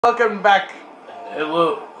Welcome back.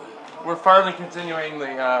 Hello. We're finally continuing the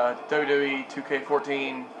WWE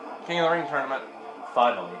 2K14 King of the Ring tournament.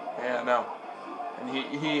 Finally. Yeah, no. And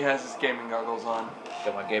he has his gaming goggles on.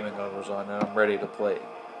 Got my gaming goggles on and I'm ready to play.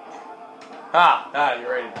 You're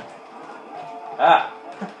ready.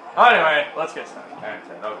 Anyway, let's get started.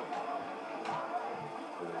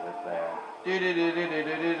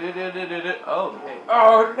 Oh, hey.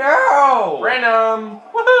 Oh no! Random!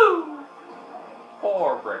 Woohoo!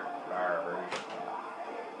 Poor Ric Flair.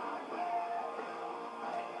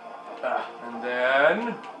 And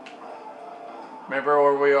then... Remember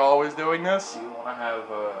were we always doing this? Do you want to have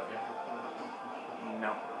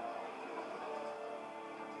No.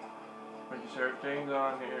 Making sure everything's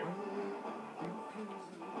on here.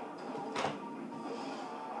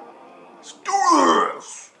 Let's do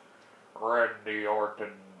this! Randy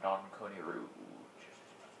Orton on Coney Rouge?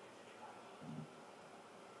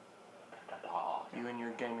 You and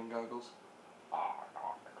your gaming goggles.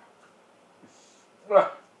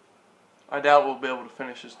 I doubt we'll be able to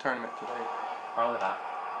finish this tournament today. Probably not.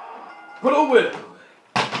 But I will.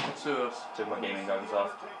 Let's do this. Took my gaming goggles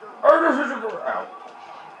off. Ow.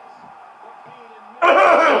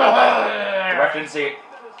 The ref didn't see it.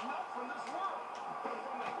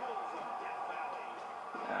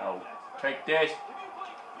 Ow. Take this.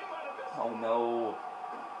 Oh no.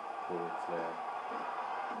 Poor Ric Flair.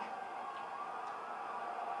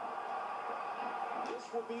 This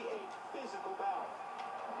will be a physical bout.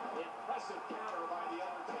 Impressive counter by the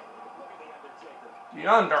Undertaker. Look at the Undertaker. The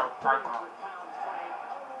Undertaker. 100-pound frame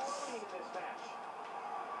unloading in this match.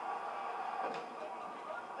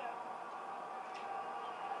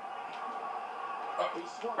 He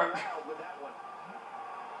swung around with that one.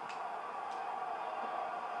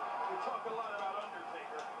 We talk a lot about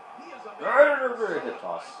Undertaker. He is a Hip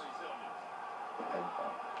toss.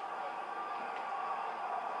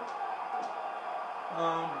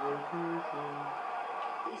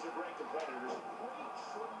 These are great competitors, great,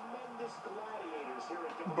 tremendous gladiators here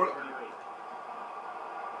at WWE.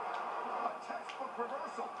 A textbook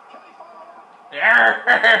reversal. Can he follow up?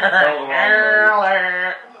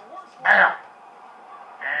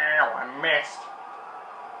 Ow, I missed.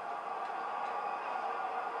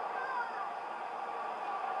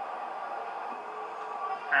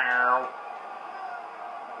 Ow.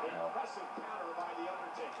 Impressive counter by the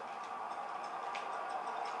Undertaker.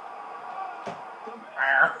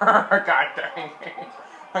 God dang it.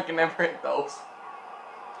 I can never hit those.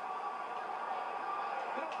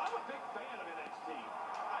 You know, I'm a big fan of NXT.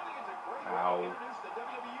 I think it's a great way Ow. to introduce the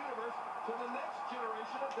WWE Universe to the next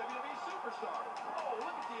generation of WWE superstars. Oh,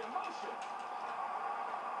 look at the emotion.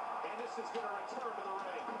 And this is going to return to the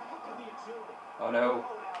ring. Look at the agility. Oh no.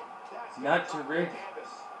 Oh, now, that's Not to gonna Rick.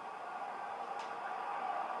 canvas.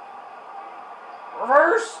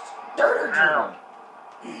 Reversed! Dirty Ow.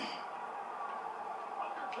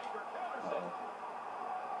 Undertaker counters it. Uh-oh.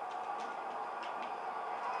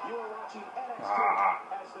 You are watching NXT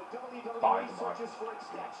as the WWE Fine, searches for its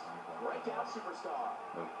next breakout superstar.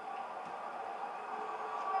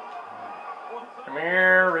 Come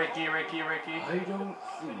here, Ricky. I don't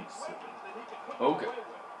think so. Okay.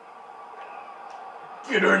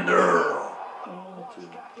 Get in there.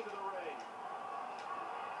 Back into the ring.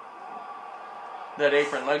 That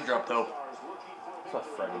apron leg drop, though. That's what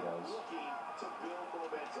Freddy does. Looking to build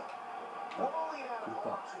momentum. Rolling out of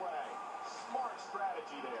harm's way. Smart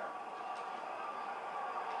strategy there.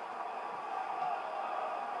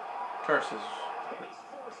 Curses. And he's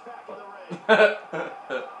forced back in the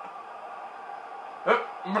ring.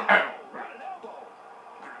 Right an elbow.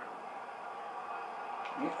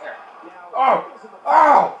 Now, Oh! heels in the-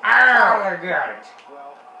 Oh! Ow! I got it.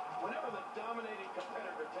 Well, whenever the dominating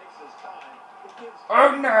competitor takes his time, it gives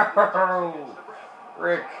Oh no! the breath.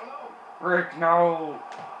 Rick. I don't know. Rick, no!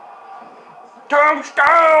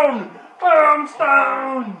 Tombstone!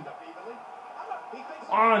 Tombstone! Up evenly. He thinks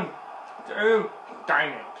 1, 2,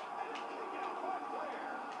 dang it.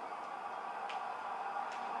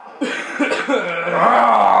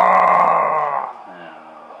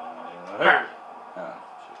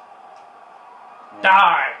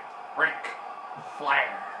 Die, Ric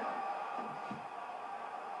Flair.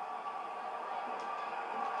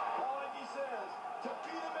 all he says, to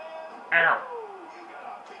be the man, Ow. you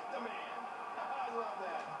gotta beat the man. I love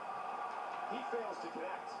that. He fails to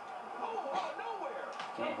connect. Oh, out of nowhere.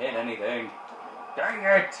 Can't hit anything. Dang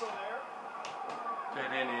it! So there.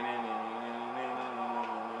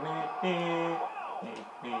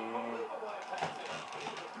 Unbelievable impact there.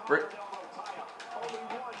 Rick. Elbow tie-up. Only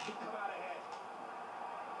one can come out ahead.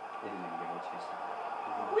 They didn't even give it a chance.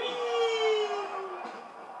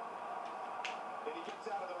 And he gets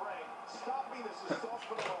Gets out of the ring, stopping this assault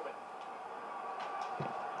for the moment.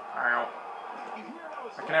 Ow. You hear how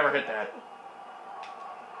his I can never hit that.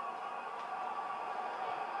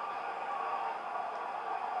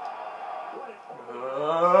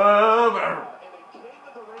 And they came to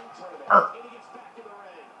the ring tournament, and he gets back in the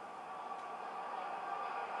ring.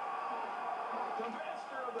 The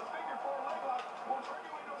master of the figure four leg lock will turn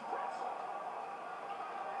you into a pretzel.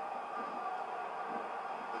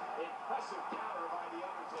 Impressive counter by the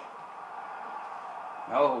Undertaker.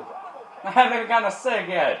 No. I haven't even gotten a seg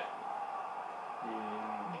yet.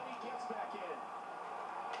 And he gets back in.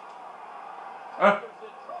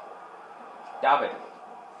 Stop it.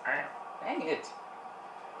 Dang it.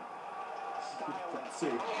 Let's see.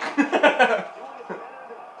 doing it better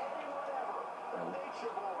than anyone ever. The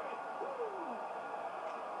Nature Boy.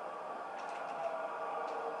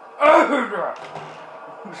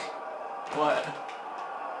 What?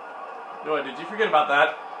 What? Did you forget about that?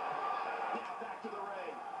 Now back to the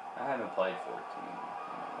ring. I haven't played 14 in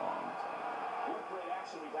a long time. What great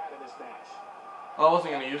action we've had in this match. Well, I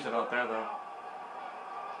wasn't gonna use it out there though.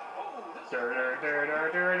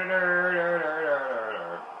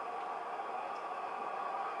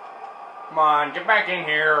 Come on, get back in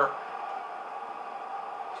here.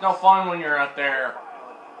 It's no fun when you're out there.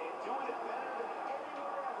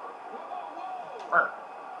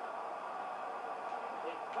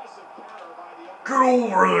 Get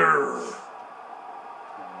over there.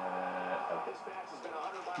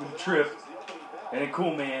 The trip. Ain't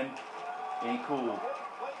cool, man. Ain't cool.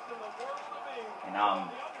 And I'm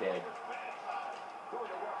dead.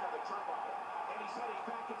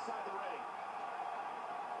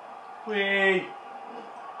 Wee.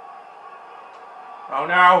 Oh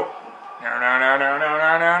no. No, no, no, no, no,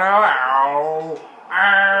 no, no, no. Ow.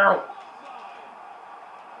 Ow.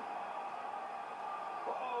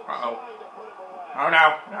 Uh-oh. Oh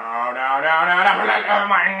no. No, no, no, no, no. Let go of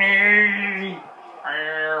my knee.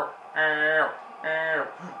 Ow. Ow. Ow.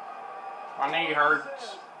 My knee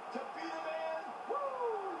hurts.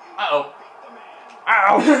 Uh-oh.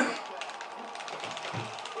 Ow.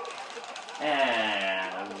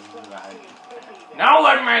 And no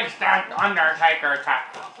one makes that Undertaker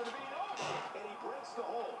attack. And he breaks the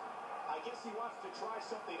hold. I guess he wants to try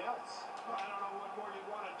something else. I don't know what more you'd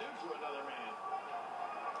want to do to another man.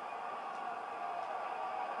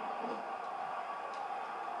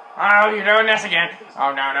 Oh, you're doing this again.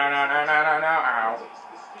 Oh, no, no, no, no, no, no, no. Ow.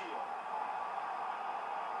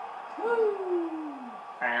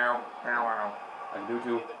 Ow. Ow, ow. I can do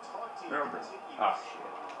too. Oh shit.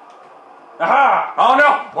 Aha! Oh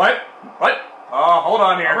no! What? What? Oh, hold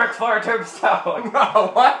on here. Ric Flair tombstone. No,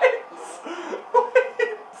 what? What?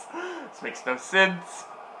 This makes no sense.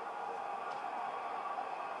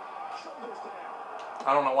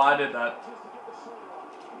 I don't know why I did that.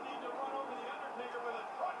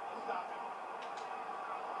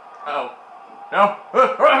 Uh-oh. No.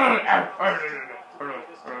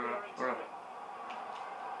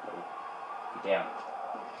 Damn.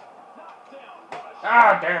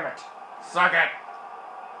 Ah, damn it. Suck it.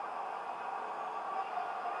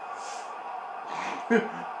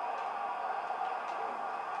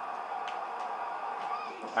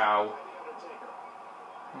 Ow.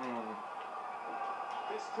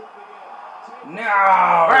 No!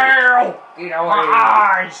 Ow! Get away.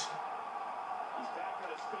 My eyes! He's back on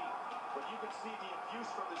his feet, but you can see the abuse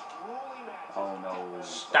from this grueling match. Oh no.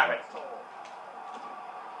 Stop it. Oh.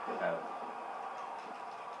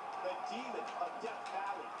 The demon of Death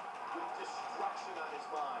Valley with destruction on his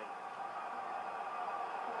mind.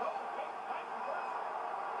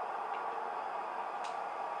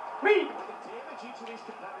 Whee! With the damage each of these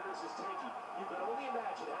competitors is taking, you can only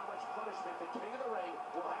imagine how much punishment the King of the Ring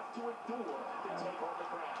will have to endure to take home the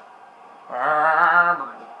crown. Ow.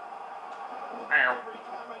 Every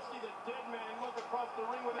time I see the dead man look across the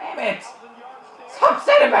ring with a Damn it. 1,000-yard stare, Stop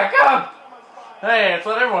setting back up! Hey, that's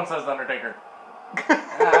what everyone says, Undertaker.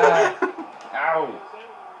 Ow.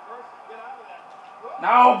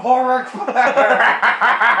 No, poor Ric Flair!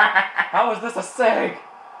 How is this a seg?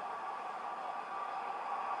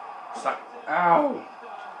 Suck. Ow.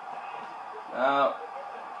 Oh.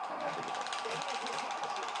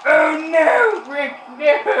 Oh no, Rick,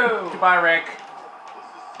 no! Goodbye, Rick.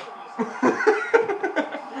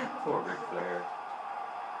 Poor Ric Flair.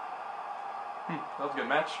 That was a good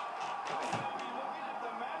match.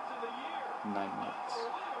 9 minutes.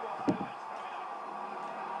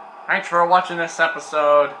 Thanks for watching this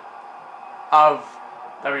episode of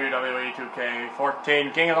WWE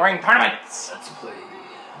 2K14 King of the Ring Tournaments. Let's play.